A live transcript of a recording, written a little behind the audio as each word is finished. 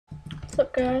What's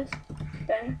up, guys?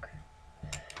 Back.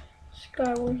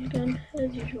 Skywars again,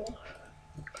 as usual.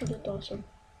 Because it's awesome.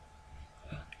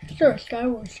 Start a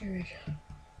Skywars series.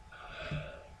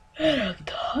 And I'm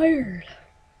tired.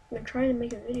 I've been trying to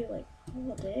make a video like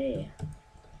all day.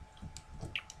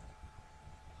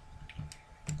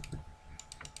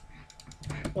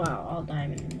 Wow, all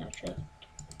diamond in that chest.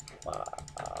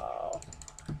 Wow.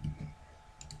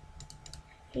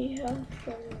 He has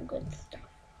some good stuff.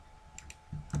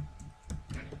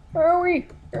 Where are we?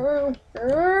 No.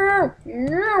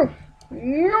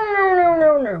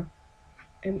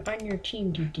 I'm on your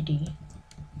team, today.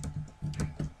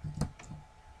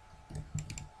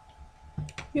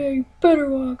 Yeah, you better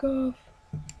walk off.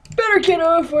 Better get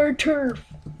off our turf.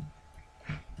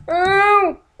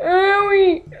 Oh!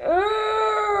 Owie!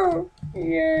 Oh!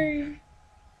 Yay!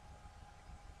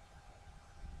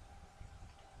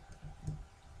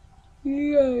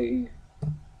 Yay!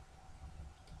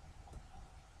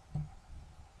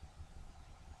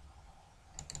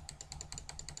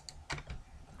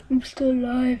 I'm still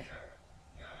alive.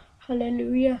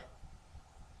 Hallelujah.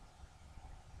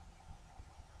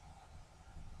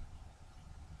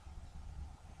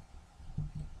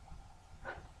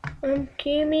 I'm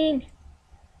coming.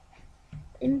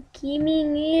 I'm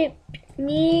coming up. Come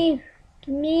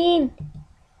in.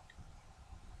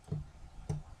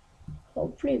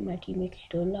 Hopefully my teammate's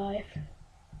still alive.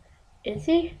 Is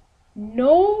he?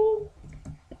 No,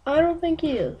 I don't think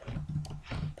he is.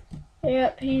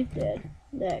 Yep, he's dead.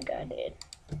 That guy did.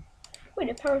 Wait,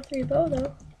 a power 3 bow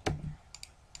though.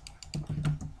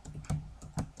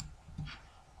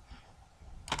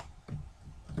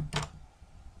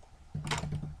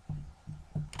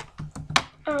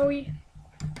 Owie.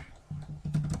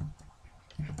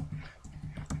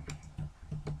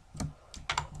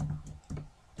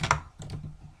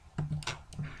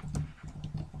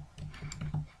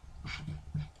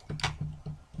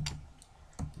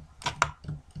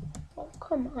 Oh,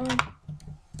 come on.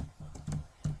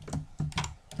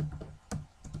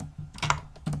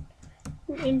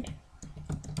 In.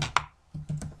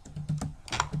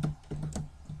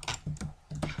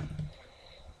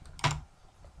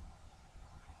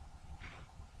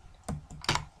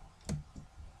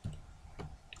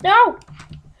 No!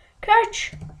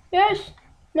 Catch! Yes!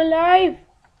 I'm alive!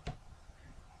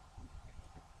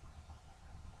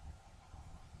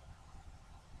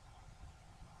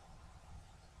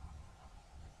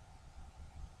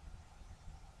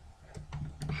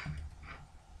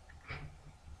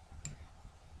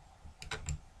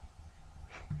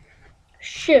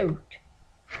 Shoot!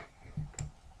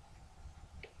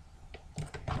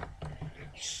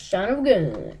 Son of a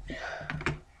gun.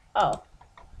 Oh.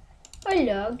 I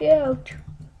logged out.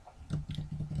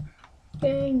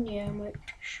 Dang it,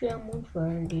 someone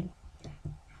farted.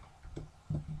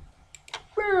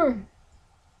 Boom!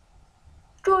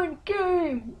 Join the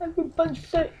game! Everybody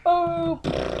say, oh!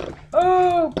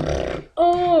 Oh!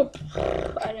 Oh!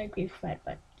 I like these fat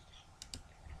buttons.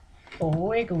 Oh,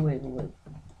 wiggle, wiggle, wiggle.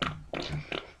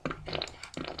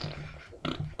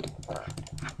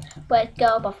 Let's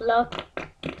go, Buffalo.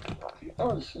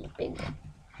 Oh, this is a big one.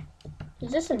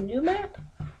 Is this a new map?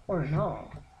 Or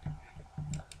no?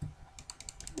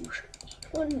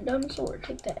 One dumb sword,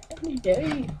 take that any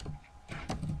day.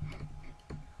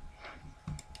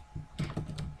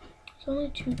 It's only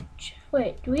 2.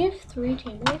 Wait, do we have 3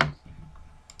 teammates?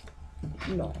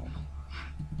 No.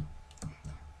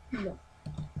 No.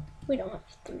 We don't have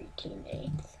 3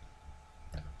 teammates.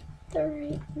 There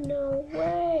ain't no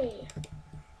way.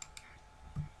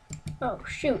 Oh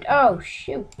shoot, oh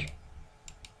shoot.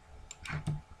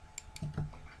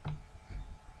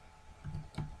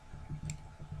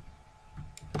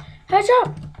 Heads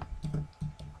up!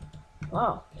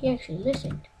 Wow, he actually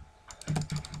listened.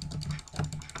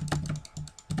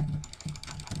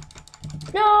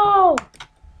 No!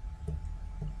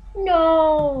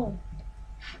 No!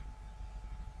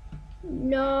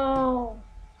 No!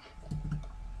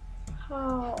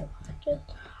 How?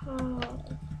 Just how?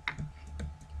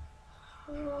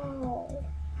 How?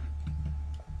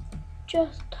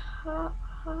 Just how?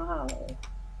 Oh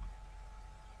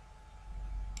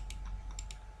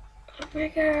my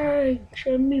god,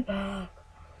 send me back.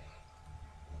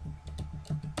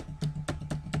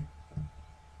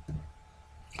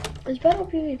 Is Battle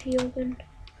PvP open?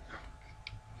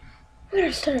 I'm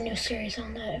gonna start a new series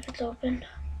on that if it's open.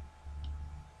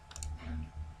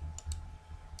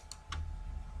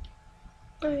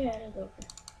 Oh yeah, it is open.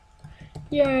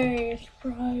 Yay, it's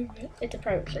private. It's a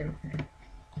private server.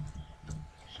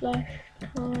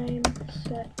 /time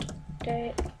set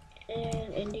date,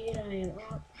 and indeed I am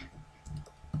up.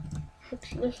 Let's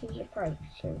this is a private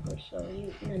server, so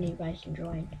none of you guys can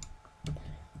join.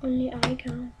 Only I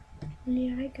can.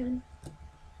 Only I can.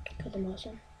 Because I'm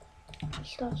awesome.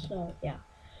 Stuff, so yeah.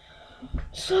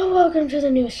 So welcome to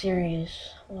the new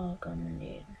series. Welcome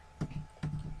indeed.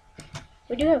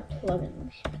 We do have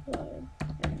plugins.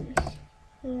 Plugins.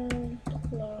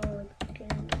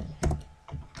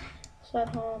 Set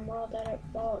home, world edit,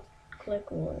 vault, click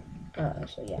wood.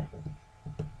 So yeah.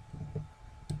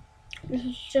 This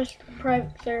is just a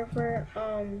private server.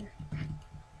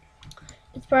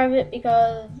 It's private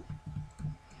because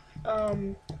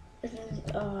this is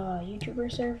a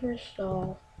YouTuber server,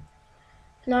 so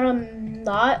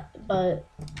not, but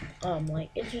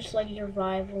like it's just like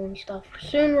survival and stuff.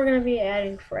 Soon we're gonna be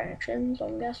adding fractions,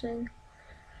 I'm guessing.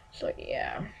 So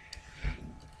yeah.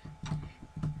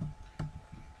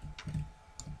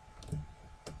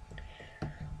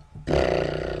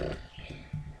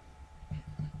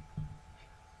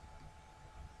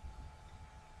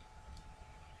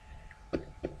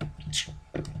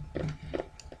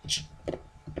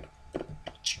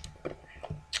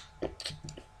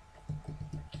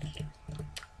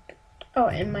 Oh,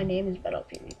 and my name is Battle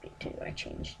PvP too. I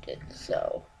changed it,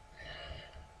 so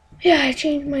yeah, I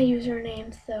changed my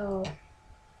username, so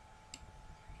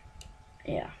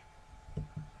yeah.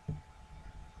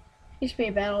 Used to be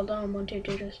Battle Dome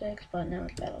 12226, but now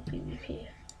it's Battle PvP.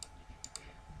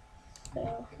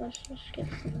 So let's just get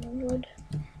some wood.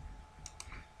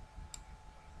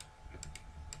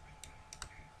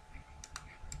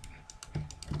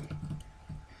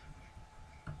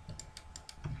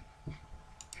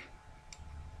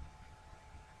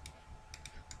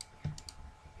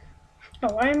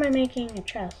 Oh, why am I making a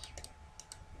chest?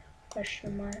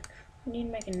 Question mark. I need to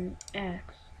make an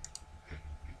axe.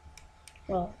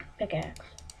 Well, pickaxe.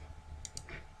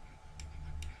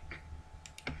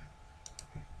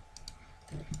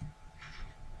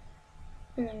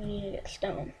 And then we need to get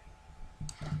stone.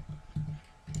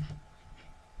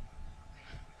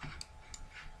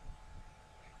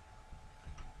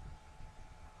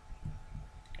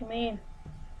 Come in.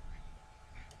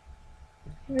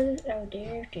 Where is, oh,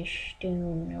 there's the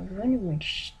stone. I was wondering what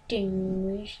stone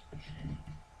was.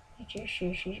 It just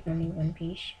says there's only one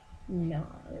piece. No,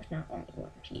 there's not only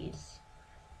one piece.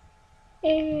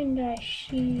 And I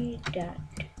see that.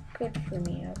 Good for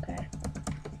me, okay.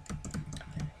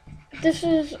 This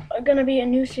is gonna be a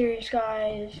new series,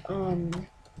 guys.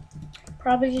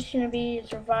 Probably just gonna be a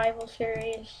survival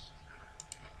series.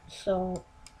 So,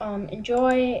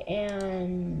 enjoy,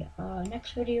 and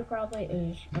next video probably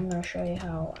is I'm gonna show you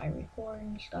how I record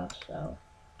and stuff. So,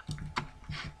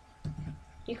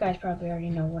 you guys probably already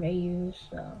know what I use.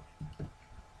 So,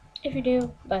 if you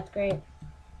do, that's great.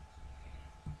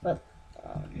 But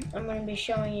I'm gonna be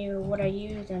showing you what I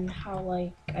use and how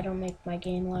like I don't make my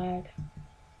game lag,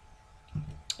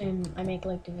 and I make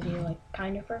like the video like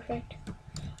kind of perfect.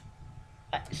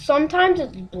 Sometimes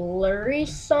it's blurry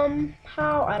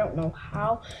somehow. I don't know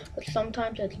how, but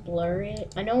sometimes it's blurry.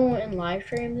 I know in live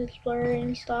streams it's blurry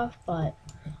and stuff, but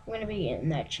I'm gonna be getting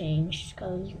that changed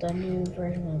because the new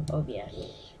version of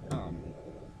OBS.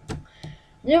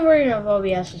 New version of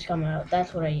OBS is coming out.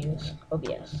 That's what I use,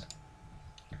 OBS.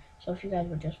 So if you guys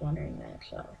were just wondering that,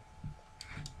 so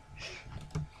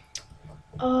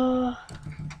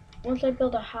once I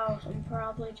build a house, I'm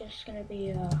probably just gonna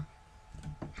be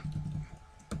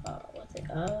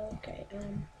okay.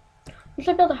 Once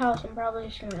I build a house, I'm probably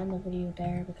just gonna end the video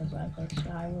there because I play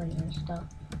skywars and stuff.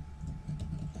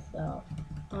 So,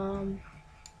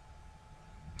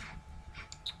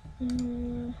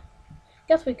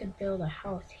 guess we could build a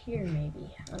house here,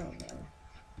 maybe. I don't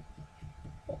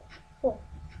know.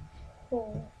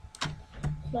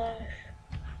 Slash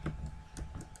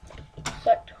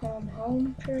set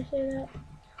home. Should I say that?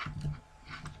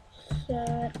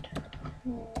 Set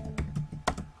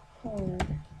home.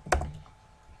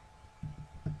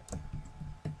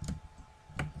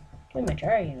 Give me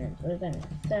arguments. We're gonna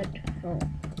set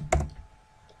home.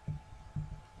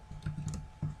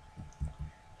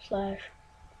 Slash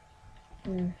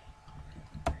home.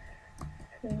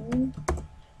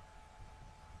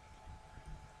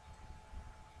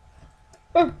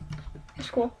 Oh, that's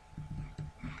cool.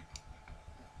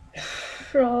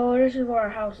 So this is where our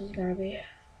house is gonna be.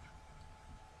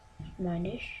 Mind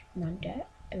that.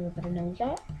 Everybody knows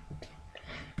that.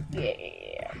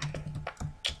 Yeah.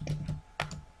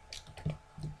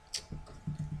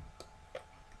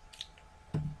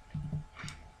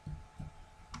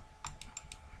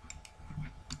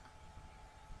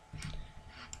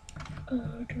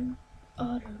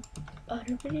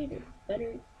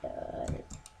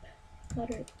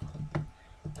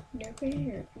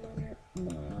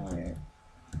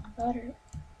 butter.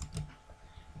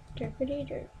 Dippity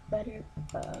dirt, butter,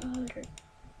 butter,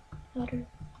 butter.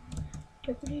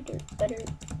 Dippity dirt, butter,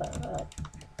 butter.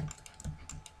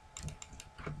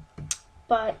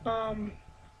 But,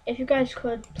 if you guys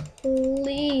could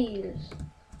please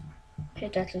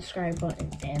hit that subscribe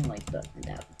button and like button,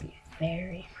 that would be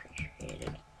very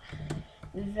appreciated.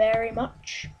 Very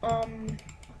much.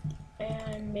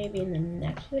 And maybe in the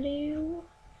next video,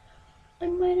 I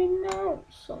might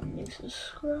announce some new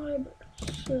subscribers.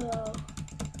 So,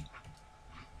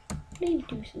 please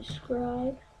do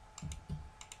subscribe.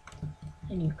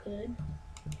 And you could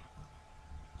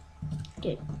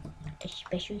get a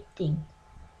special thing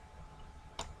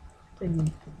for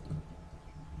me.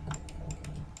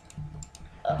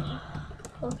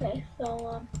 Okay,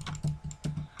 so,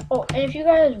 oh, and if you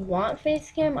guys want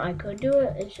face cam, I could do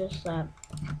it. It's just that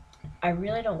I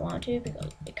really don't want to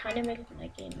because it kind of makes my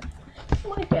game.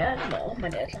 My dad, no, my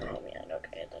dad's not on me.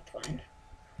 Okay, that's fine.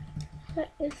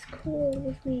 That is cool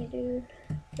with me, dude.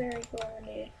 Very cool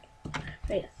indeed.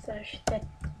 Wait, slash that.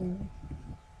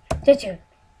 Did you?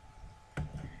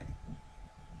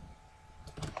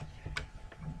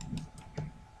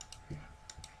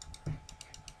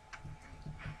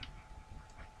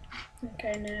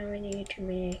 Okay, now we need to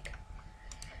make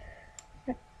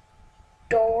a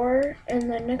door. In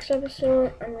the next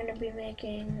episode, I'm gonna be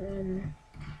making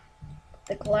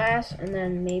the glass, and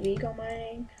then maybe go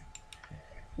mining.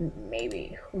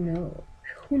 Maybe, who knows?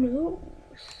 Who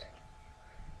knows?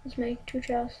 Let's make 2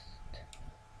 chests.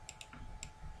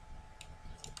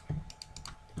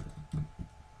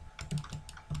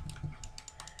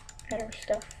 Add our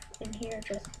stuff in here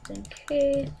just in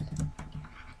case.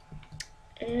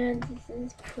 And this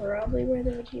is probably where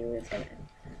the video is gonna end.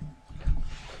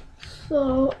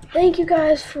 So, thank you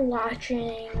guys for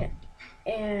watching,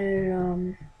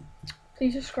 and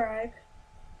please subscribe.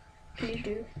 Please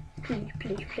do. Please,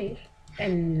 please, please.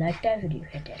 And like that video.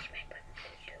 Hit that smack button.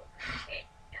 Please do. Hit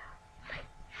that like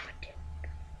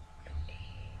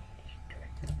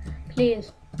button.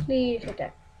 Please, please hit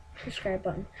that subscribe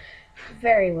button.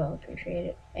 Very well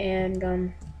appreciated.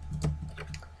 And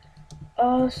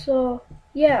also,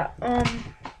 yeah,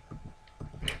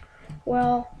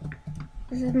 well,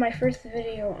 this is my first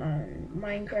video on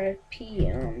Minecraft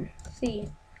PC.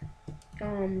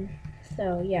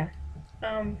 So yeah,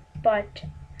 but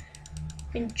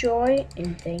enjoy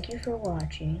and thank you for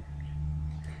watching.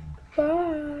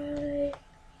 Bye.